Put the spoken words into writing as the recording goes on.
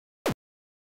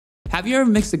Have you ever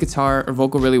mixed the guitar or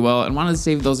vocal really well and wanted to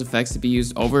save those effects to be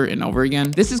used over and over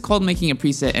again? This is called making a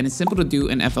preset, and it's simple to do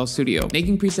in FL Studio.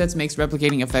 Making presets makes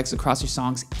replicating effects across your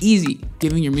songs easy,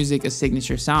 giving your music a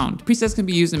signature sound. Presets can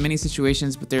be used in many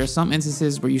situations, but there are some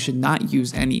instances where you should not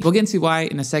use any. We'll get into why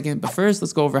in a second, but first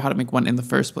let's go over how to make one in the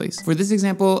first place. For this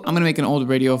example, I'm gonna make an old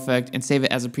radio effect and save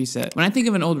it as a preset. When I think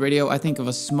of an old radio, I think of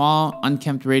a small,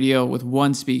 unkempt radio with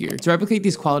one speaker. To replicate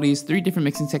these qualities, 3 different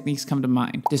mixing techniques come to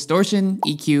mind: distortion,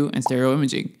 EQ, and stereo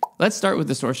imaging. Let's start with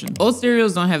distortion. Old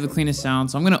stereos don't have the cleanest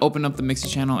sound, so I'm gonna open up the mixer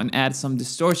channel and add some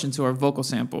distortion to our vocal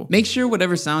sample. Make sure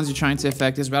whatever sounds you're trying to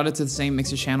affect is routed to the same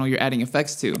mixer channel you're adding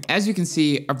effects to. As you can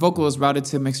see, our vocal is routed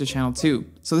to mixer channel 2,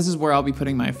 so this is where I'll be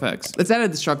putting my effects. Let's add a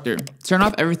destructor. Turn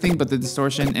off everything but the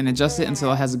distortion and adjust it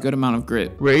until it has a good amount of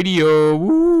grit. Radio,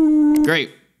 woo!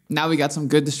 Great. Now we got some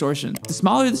good distortion. The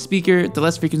smaller the speaker, the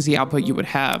less frequency output you would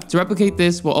have. To replicate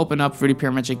this, we'll open up Fruity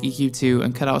Parametric EQ2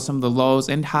 and cut out some of the lows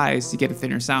and highs to get a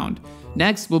thinner sound.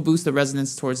 Next, we'll boost the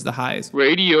resonance towards the highs.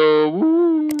 Radio,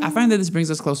 woo! I find that this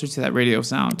brings us closer to that radio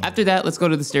sound. After that, let's go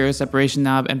to the stereo separation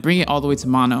knob and bring it all the way to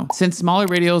mono. Since smaller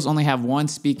radios only have one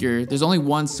speaker, there's only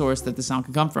one source that the sound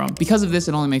can come from. Because of this,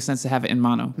 it only makes sense to have it in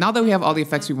mono. Now that we have all the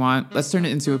effects we want, let's turn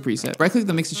it into a preset. Right-click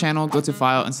the mixer channel, go to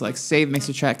File, and select Save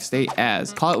Mixer Track State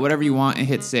As. Call it whatever you want and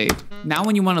hit Save. Now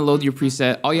when you want to load your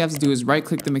preset, all you have to do is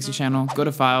right-click the mixer channel, go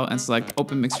to File, and select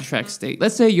Open Mixer Track State.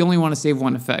 Let's say you only want to save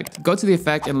one effect. Go to the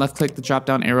effect and left-click the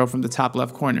drop-down arrow from the top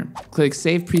left corner. Click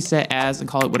Save Preset As and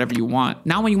call it whatever you want.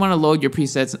 Now when you want to load your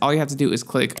presets, all you have to do is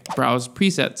click Browse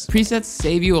Presets. Presets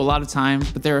save you a lot of time,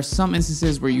 but there are some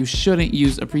instances where you shouldn't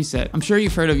use a preset. I'm sure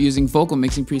you've heard of using vocal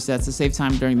mixing presets to save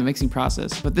time during the mixing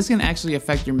process, but this can actually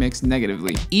affect your mix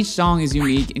negatively. Each song is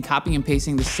unique, and copying and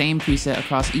pasting the same preset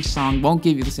across each song won't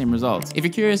give you the same results. If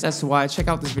you're curious as to why, check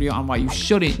out this video on why you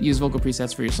shouldn't use vocal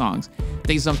presets for your songs.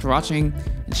 Thank you so much for watching,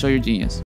 and show your genius.